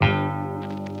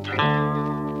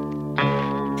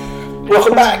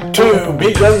Welcome back to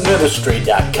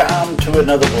BeYoungMinistry.com, to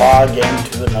another blog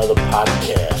and to another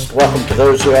podcast. Welcome to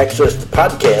those who access the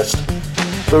podcast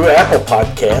through Apple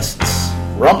Podcasts,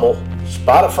 Rumble,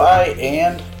 Spotify,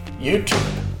 and YouTube.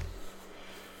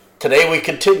 Today we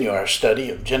continue our study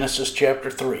of Genesis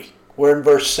chapter 3. We're in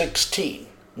verse 16,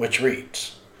 which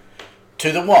reads,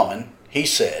 "To the woman he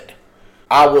said,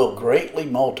 I will greatly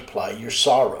multiply your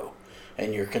sorrow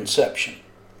and your conception.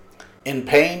 In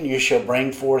pain you shall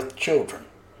bring forth children.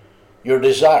 Your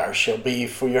desire shall be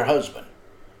for your husband,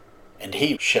 and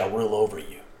he shall rule over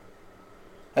you."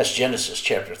 That's Genesis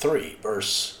chapter 3,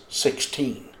 verse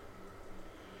 16.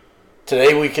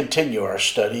 Today we continue our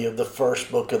study of the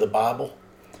first book of the Bible,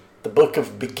 the book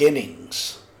of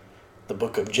beginnings, the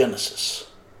book of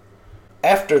Genesis.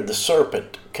 After the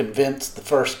serpent convinced the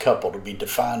first couple to be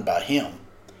defined by him,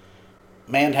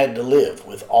 man had to live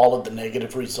with all of the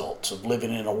negative results of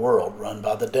living in a world run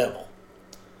by the devil.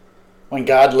 When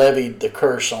God levied the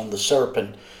curse on the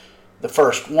serpent, the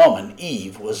first woman,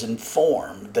 Eve, was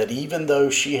informed that even though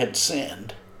she had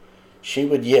sinned, she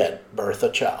would yet birth a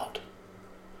child.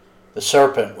 The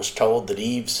serpent was told that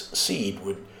Eve's seed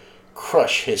would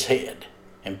crush his head,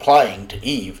 implying to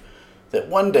Eve that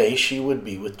one day she would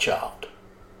be with child.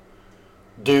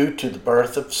 Due to the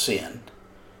birth of sin,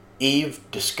 Eve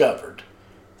discovered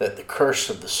that the curse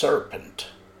of the serpent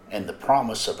and the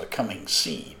promise of a coming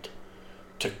seed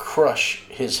to crush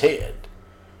his head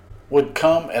would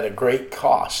come at a great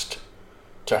cost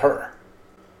to her.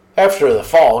 After the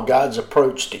fall, God's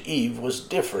approach to Eve was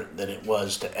different than it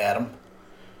was to Adam.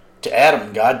 To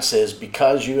Adam, God says,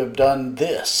 "Because you have done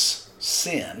this,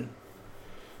 sin,"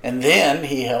 and then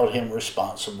he held him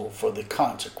responsible for the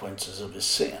consequences of his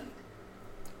sin.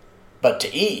 But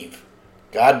to Eve,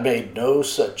 God made no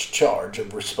such charge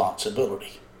of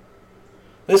responsibility.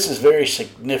 This is very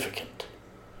significant.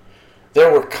 There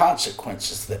were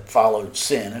consequences that followed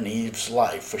sin in Eve's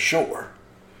life, for sure,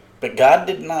 but God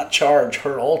did not charge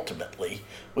her ultimately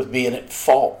with being at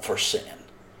fault for sin,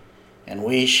 and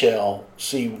we shall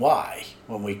see why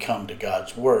when we come to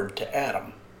God's word to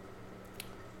Adam.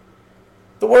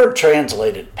 The word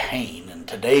translated pain in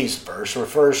today's verse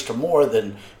refers to more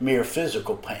than mere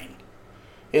physical pain.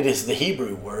 It is the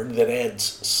Hebrew word that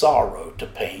adds sorrow to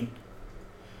pain.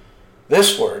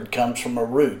 This word comes from a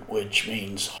root which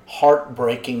means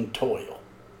heartbreaking toil.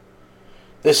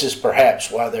 This is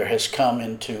perhaps why there has come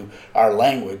into our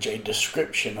language a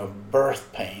description of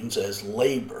birth pains as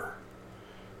labor,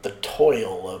 the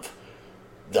toil of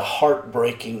the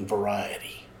heartbreaking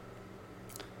variety.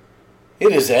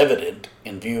 It is evident,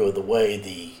 in view of the way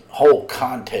the whole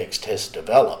context has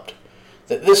developed,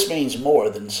 that this means more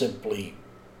than simply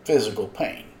physical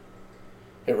pain.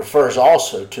 It refers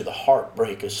also to the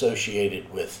heartbreak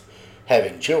associated with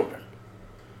having children.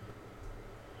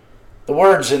 The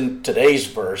words in today's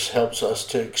verse helps us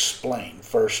to explain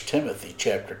 1 Timothy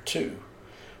chapter 2,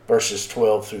 verses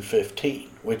 12 through 15,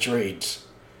 which reads,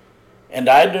 "And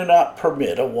I do not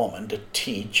permit a woman to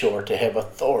teach or to have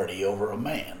authority over a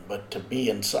man, but to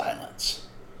be in silence.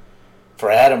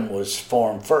 For Adam was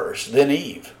formed first, then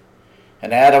Eve.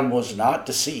 And Adam was not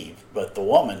deceived, but the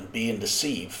woman, being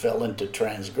deceived, fell into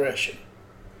transgression.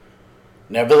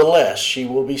 Nevertheless, she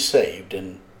will be saved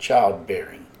in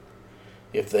childbearing,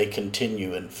 if they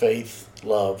continue in faith,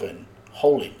 love, and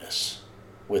holiness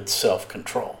with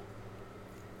self-control."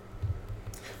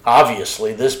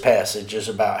 Obviously, this passage is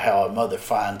about how a mother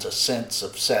finds a sense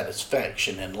of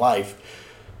satisfaction in life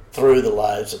through the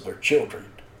lives of her children.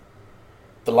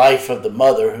 The life of the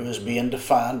mother who is being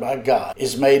defined by God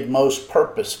is made most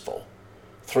purposeful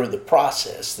through the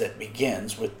process that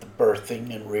begins with the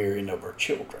birthing and rearing of her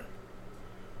children.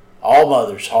 All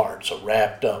mothers' hearts are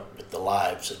wrapped up with the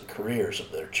lives and careers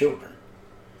of their children.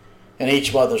 In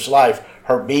each mother's life,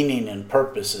 her meaning and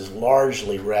purpose is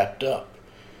largely wrapped up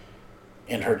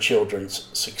in her children's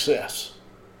success.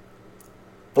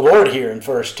 The Lord here in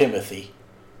 1 Timothy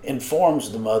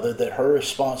informs the mother that her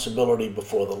responsibility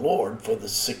before the Lord for the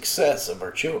success of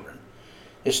her children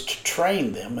is to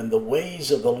train them in the ways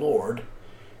of the Lord,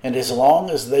 and as long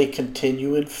as they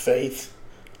continue in faith,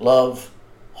 love,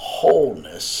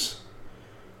 wholeness,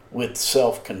 with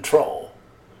self-control,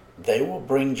 they will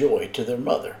bring joy to their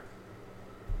mother.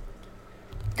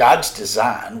 God's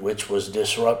design, which was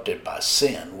disrupted by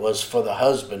sin, was for the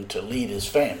husband to lead his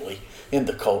family in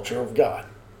the culture of God.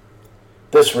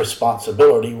 This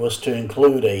responsibility was to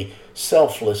include a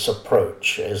selfless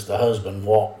approach as the husband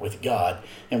walked with God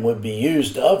and would be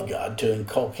used of God to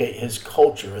inculcate his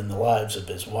culture in the lives of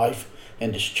his wife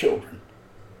and his children.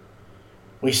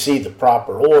 We see the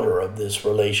proper order of this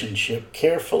relationship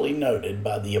carefully noted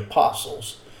by the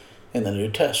apostles in the New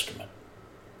Testament.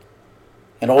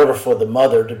 In order for the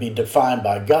mother to be defined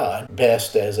by God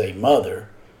best as a mother,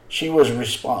 she was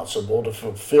responsible to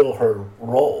fulfill her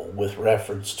role with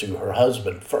reference to her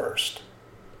husband first.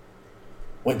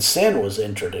 When sin was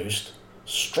introduced,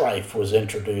 strife was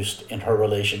introduced in her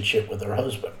relationship with her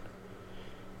husband.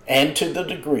 And to the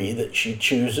degree that she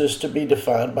chooses to be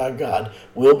defined by God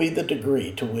will be the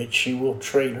degree to which she will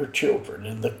train her children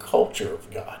in the culture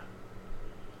of God.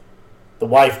 The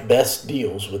wife best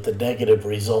deals with the negative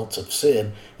results of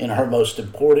sin in her most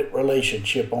important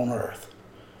relationship on earth,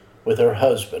 with her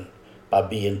husband, by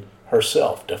being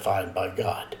herself defined by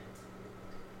God.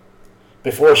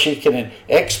 Before she can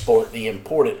export the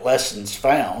important lessons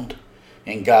found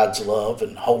in God's love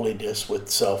and holiness with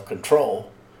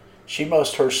self-control, she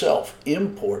must herself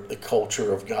import the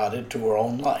culture of God into her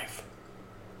own life.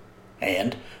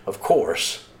 And, of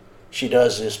course, she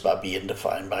does this by being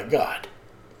defined by God.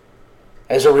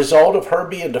 As a result of her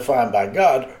being defined by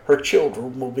God, her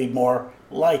children will be more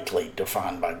likely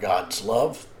defined by God's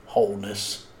love,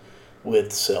 wholeness,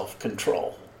 with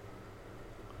self-control.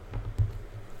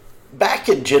 Back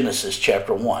in Genesis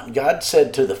chapter 1, God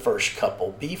said to the first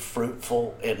couple, "Be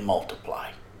fruitful and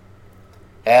multiply."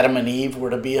 Adam and Eve were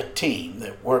to be a team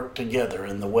that worked together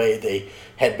in the way they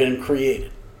had been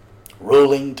created,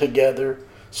 ruling together,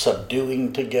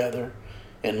 subduing together,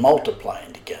 and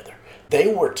multiplying together. They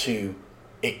were to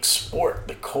export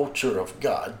the culture of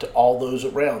God to all those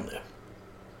around them.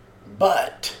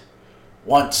 But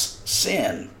once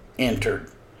sin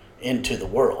entered into the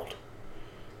world,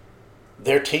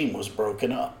 their team was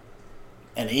broken up,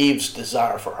 and Eve's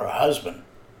desire for her husband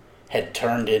had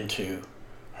turned into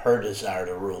her desire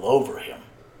to rule over him.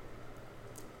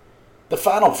 The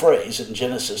final phrase in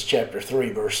Genesis chapter 3,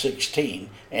 verse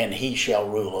 16, "and he shall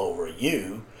rule over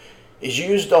you," is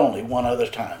used only one other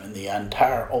time in the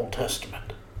entire Old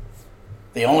Testament.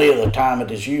 The only other time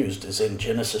it is used is in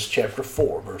Genesis chapter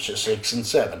 4, verses 6 and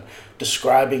 7,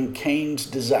 describing Cain's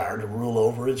desire to rule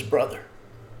over his brother.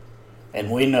 And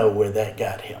we know where that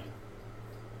got him.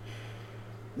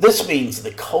 This means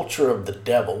the culture of the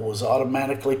devil was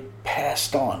automatically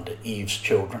passed on to Eve's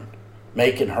children,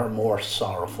 making her more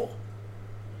sorrowful.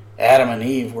 Adam and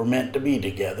Eve were meant to be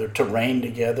together, to reign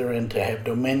together, and to have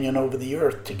dominion over the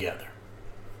earth together.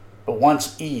 But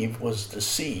once Eve was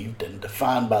deceived and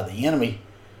defined by the enemy,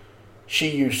 she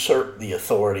usurped the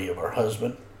authority of her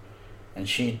husband, and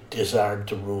she desired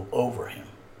to rule over him.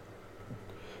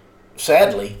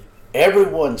 Sadly,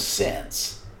 everyone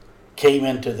since came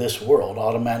into this world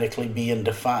automatically being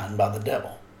defined by the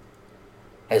devil.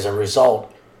 As a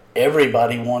result,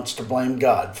 everybody wants to blame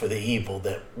God for the evil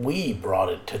that we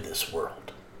brought into this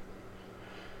world.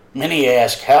 Many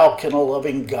ask, how can a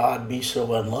loving God be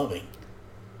so unloving?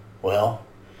 Well,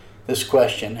 this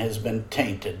question has been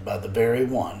tainted by the very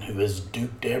one who has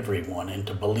duped everyone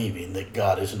into believing that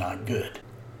God is not good.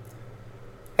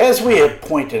 As we have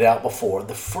pointed out before,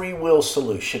 the free will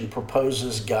solution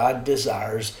proposes God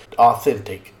desires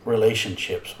authentic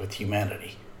relationships with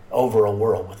humanity over a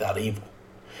world without evil.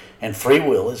 And free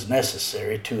will is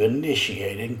necessary to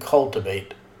initiate and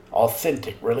cultivate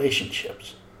authentic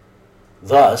relationships.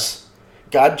 Thus,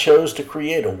 God chose to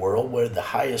create a world where the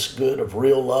highest good of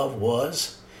real love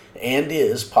was and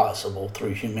is possible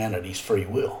through humanity's free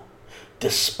will,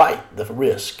 despite the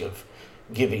risk of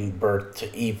giving birth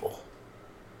to evil.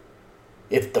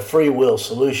 If the free will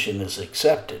solution is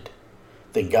accepted,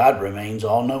 then God remains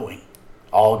all-knowing,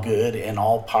 all-good, and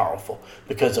all-powerful,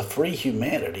 because a free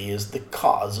humanity is the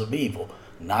cause of evil,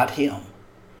 not Him.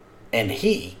 And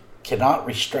He cannot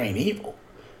restrain evil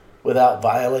without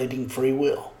violating free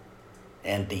will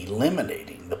and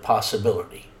eliminating the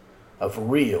possibility of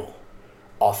real,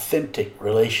 authentic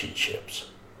relationships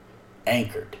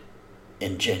anchored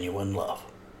in genuine love.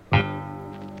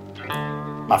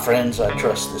 My friends, I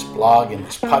trust this blog and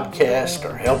this podcast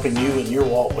are helping you in your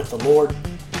walk with the Lord.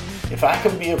 If I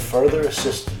can be of further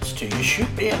assistance to you,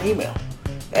 shoot me an email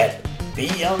at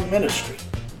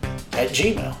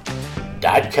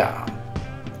beyoungministry@gmail.com.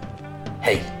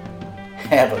 Hey,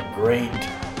 have a great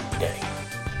day.